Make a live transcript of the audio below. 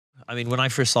I mean, when I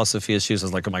first saw Sophia's shoes, I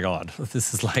was like, oh my God,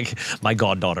 this is like my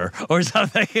goddaughter or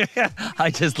something. I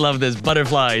just love this.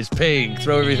 Butterflies, pink,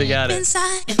 throw everything at it.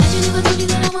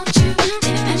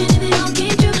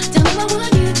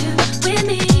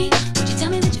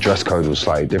 Dress code was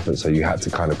slightly different, so you had to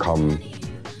kind of come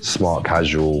smart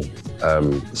casual.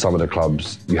 Some of the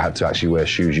clubs, you had to actually wear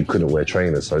shoes, you couldn't wear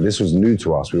trainers. So this was new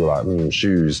to us. We were like,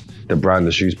 shoes. The brand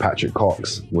of shoes, Patrick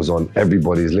Cox, was on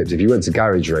everybody's lips. If you went to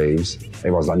garage raves,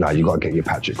 everyone's like, no, you gotta get your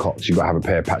Patrick Cox. You gotta have a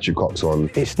pair of Patrick Cox on.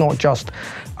 It's not just,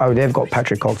 oh, they've got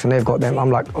Patrick Cox and they've got them.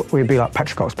 I'm like, we'd be like,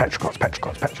 Patrick Cox, Patrick Cox, Patrick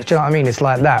Cox, Patrick. Do you know what I mean? It's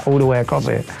like that all the way across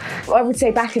it. Well, I would say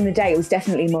back in the day, it was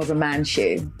definitely more of a man's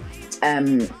shoe.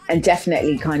 And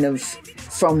definitely kind of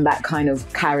from that kind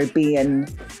of Caribbean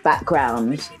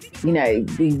background. You know,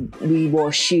 we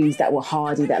wore shoes that were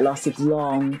hardy, that lasted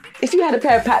long. If you had a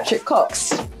pair of Patrick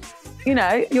Cox, you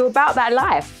know, you're about that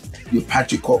life. Your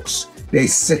Patrick Cox, they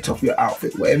set off your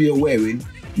outfit. Whatever you're wearing,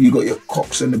 you got your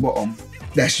Cox on the bottom.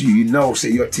 That's you, you know, so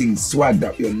your thing's swagged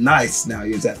up. You're nice now.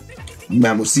 You're that,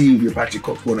 man will see you with your Patrick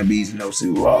Cox wannabes and they'll say,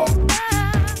 raw.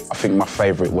 I think my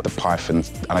favourite were the pythons.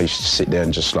 And I used to sit there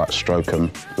and just like stroke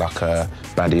them like a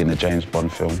baddie in a James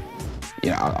Bond film. You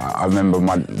know, I remember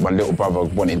my little brother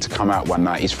wanting to come out one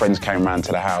night. His friends came round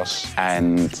to the house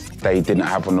and they didn't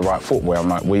have on the right footwear. I'm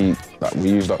like, we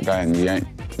use like going,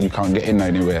 you can't get in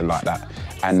anywhere like that.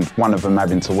 And one of them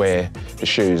having to wear the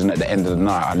shoes, and at the end of the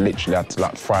night, I literally had to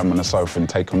like throw them on the sofa and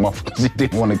take them off because he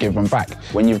didn't want to give them back.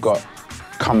 When you've got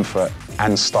comfort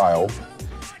and style,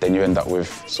 then you end up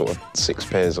with sort of 6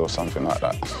 pairs or something like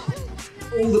that.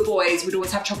 All the boys would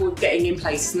always have trouble with getting in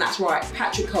places, and that's right.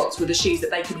 Patrick Cox were the shoes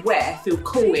that they could wear, feel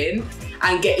cool in,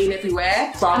 and get in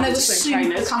everywhere. And they were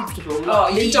super comfortable.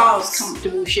 Like, Niall's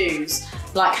comfortable shoes,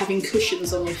 like having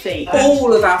cushions on your feet.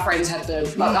 All of our friends had them.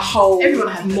 Like the whole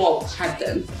mob had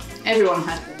them. Everyone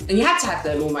had them. And you had to have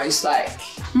them almost, like,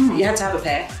 you had to have a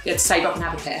pair. You had to save up and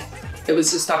have a pair. It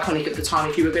was just iconic at the time.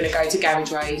 If you were going to go to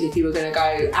garage raves, if you were going to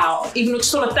go out, even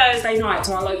just on a Thursday night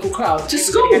to our local club. To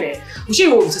school. Well, she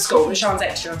walked to school, but Sean's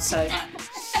extra, so.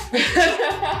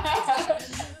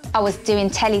 I was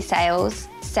doing telesales,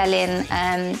 selling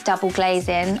double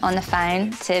glazing on the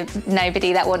phone to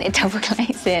nobody that wanted double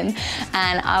glazing.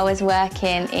 And I was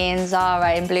working in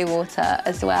Zara in Bluewater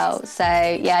as well. So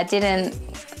yeah, I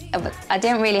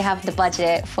didn't really have the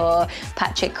budget for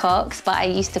Patrick Cox, but I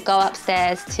used to go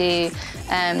upstairs to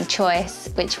Choice,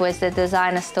 which was the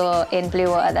designer store in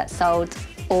Bluewater that sold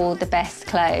all the best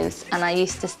clothes, and I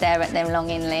used to stare at them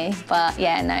longingly. But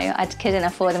yeah, no, I couldn't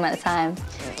afford them at the time.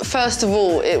 First of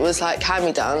all, it was like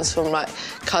hand-me-downs from like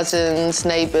cousins,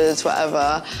 neighbours,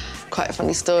 whatever. Quite a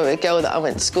funny story, a girl that I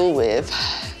went to school with,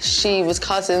 she was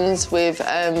cousins with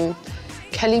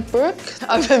Kele.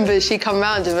 I remember she come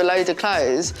round with a load of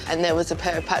clothes and there was a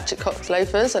pair of Patrick Cox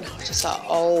loafers and I was just like,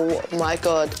 oh my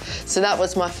God. So that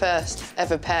was my first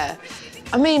ever pair.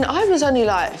 I mean, I was only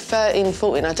like 13,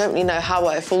 14. I don't really know how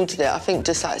I afforded it. I think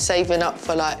just like saving up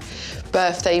for like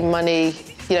birthday money.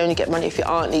 You only get money if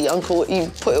your auntie, uncle, you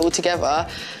put it all together.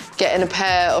 Getting a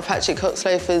pair of Patrick Cox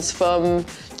loafers from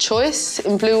Choice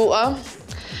in Bluewater.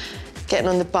 Getting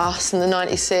on the bus in the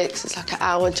 96, it's like an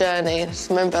hour journey. I just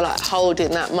remember like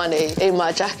holding that money in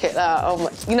my jacket,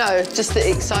 you know, just the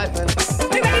excitement.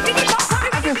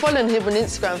 I've been following him on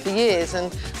Instagram for years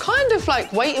and kind of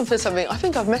like waiting for something. I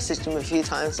think I've messaged him a few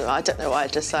times and I don't know why,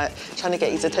 just like trying to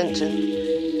get his attention.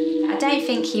 I don't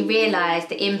think he realised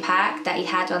the impact that he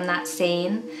had on that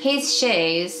scene. His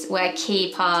shoes were a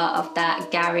key part of that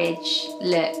garage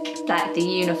look, like the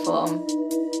uniform.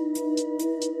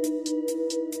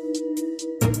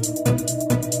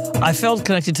 I felt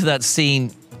connected to that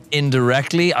scene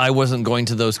indirectly. I wasn't going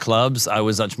to those clubs. I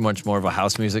was much more of a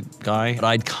house music guy. But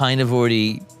I'd kind of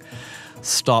already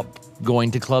stopped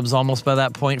going to clubs almost by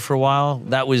that point for a while.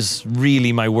 That was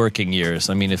really my working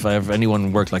years. I mean, if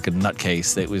anyone worked like a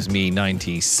nutcase, it was me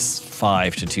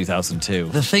 95 to 2002.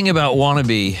 The thing about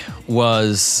Wannabe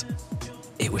was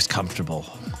it was comfortable.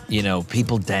 You know,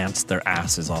 people danced their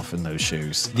asses off in those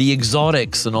shoes. The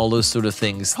exotics and all those sort of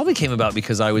things probably came about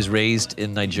because I was raised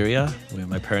in Nigeria, where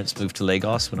my parents moved to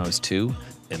Lagos when I was 2.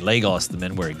 In Lagos, the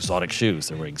men wear exotic shoes.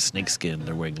 They're wearing snakeskin,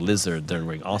 they're wearing lizard, they're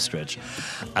wearing ostrich.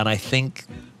 And I think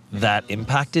that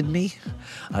impacted me,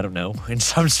 I don't know, in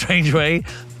some strange way.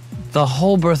 The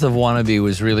whole birth of Wannabe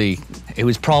was really It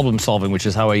was problem solving, which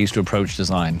is how I used to approach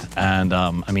design. And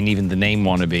I mean, even the name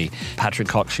Wannabe, Patrick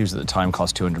Cox shoes at the time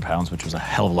cost £200, which was a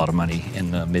hell of a lot of money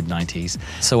in the mid-90s.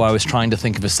 So I was trying to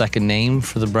think of a second name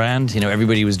for the brand. You know,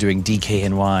 everybody was doing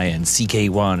DKNY and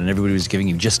CK1, and everybody was giving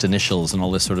you just initials and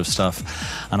all this sort of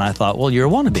stuff. And I thought, well, you're a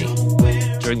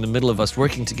Wannabe. During the middle of us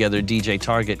working together, DJ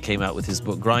Target came out with his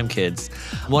book, Grime Kids.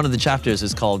 One of the chapters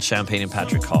is called Champagne and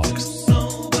Patrick Cox.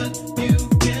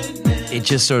 It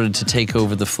just started to take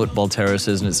over the football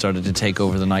terraces, and it started to take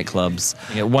over the nightclubs.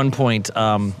 At one point,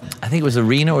 I think it was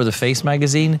Arena or The Face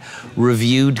magazine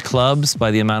reviewed clubs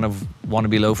by the amount of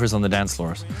wannabe loafers on the dance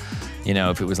floors. You know,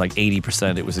 if it was like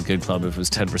 80%, it was a good club. If it was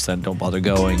 10%, don't bother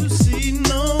going. First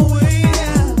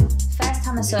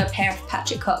time I saw a pair of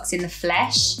Patrick Cox in the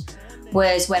flesh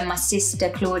was when my sister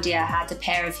Claudia had a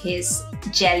pair of his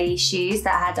jelly shoes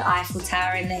that had the Eiffel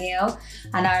Tower in the heel.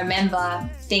 And I remember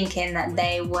thinking that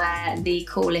they were the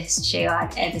coolest shoe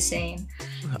I'd ever seen.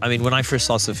 I mean, when I first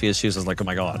saw Sophia's shoes, I was like, oh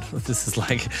my God, this is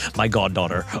like my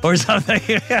goddaughter or something.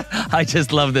 I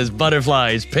just love this.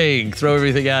 Butterflies, pink, throw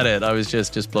everything at it. I was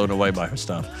just blown away by her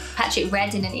stuff. Patrick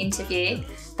read in an interview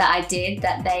that I did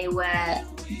that they were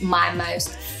my most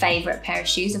favourite pair of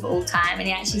shoes of all time, and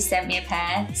he actually sent me a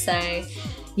pair. So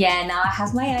yeah, now I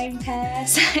have my own pair.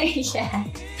 So yeah,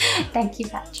 thank you,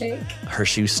 Patrick. Her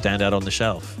shoes stand out on the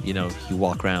shelf. You know, you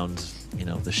walk around, you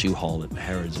know, the shoe hall at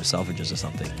Harrods or Selfridges or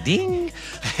something. Ding!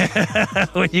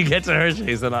 When you get to her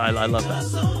shoes, and I love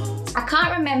that. I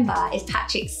can't remember if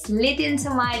Patrick slid into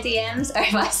my DMs or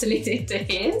if I slid into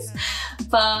his,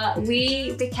 but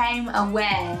we became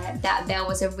aware that there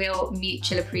was a real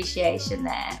mutual appreciation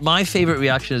there. My favorite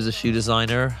reaction as a shoe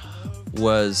designer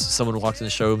was someone walked in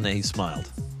the showroom and he smiled.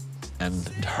 And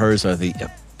hers are the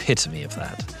epitome of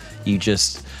that.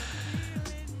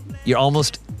 You're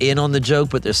almost in on the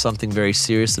joke, but there's something very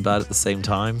serious about it at the same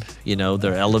time. You know,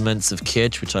 there are elements of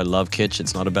kitsch, which I love kitsch.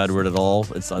 It's not a bad word at all.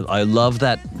 I love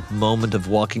that moment of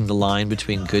walking the line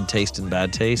between good taste and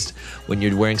bad taste. When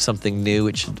you're wearing something new,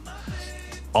 it should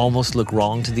almost look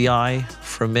wrong to the eye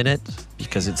for a minute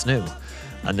because it's new.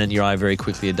 And then your eye very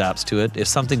quickly adapts to it. If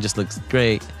something just looks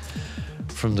great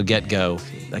from the get-go,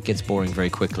 that gets boring very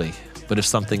quickly. But if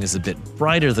something is a bit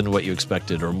brighter than what you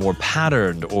expected or more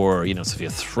patterned, or, you know, so if you're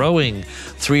throwing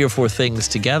 3 or 4 things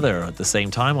together at the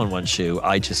same time on one shoe,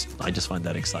 I just find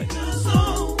that exciting.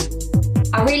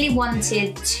 I really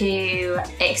wanted to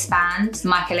expand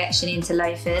my collection into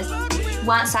loafers.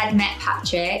 Once I'd met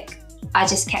Patrick, I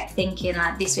just kept thinking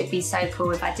like this would be so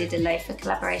cool if I did a loafer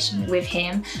collaboration with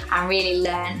him and really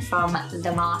learn from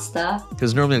the master.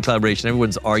 Because normally in collaboration,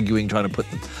 everyone's arguing, trying to put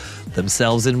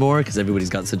themselves in more because everybody's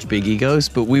got such big egos,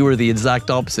 but we were the exact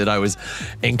opposite. I was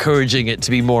encouraging it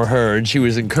to be more her and she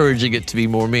was encouraging it to be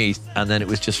more me. And then it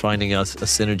was just finding us a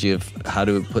synergy of how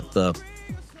to put the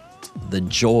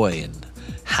joy and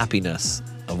happiness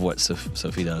of what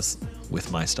Sophie does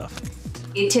with my stuff.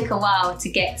 It took a while to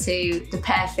get to the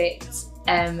perfect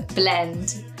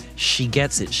blend. She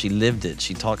gets it, she lived it.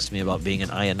 She talks to me about being in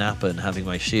Napa and having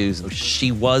my shoes.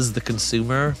 She was the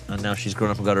consumer, and now she's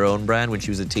grown up and got her own brand when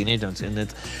she was a teenager.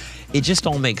 And it just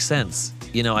all makes sense.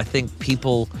 You know, I think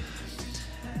people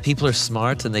are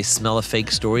smart and they smell a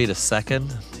fake story at a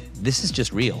second. This is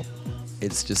just real.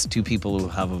 It's just 2 people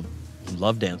who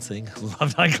love dancing, who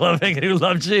love nightclubbing, and who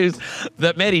love shoes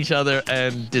that met each other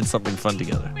and did something fun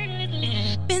together. I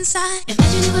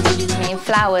mean,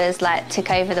 flowers like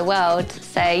took over the world,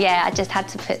 so yeah, I just had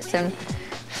to put some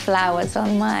flowers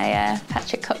on my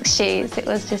Patrick Cox shoes. It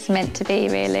was just meant to be,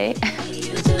 really.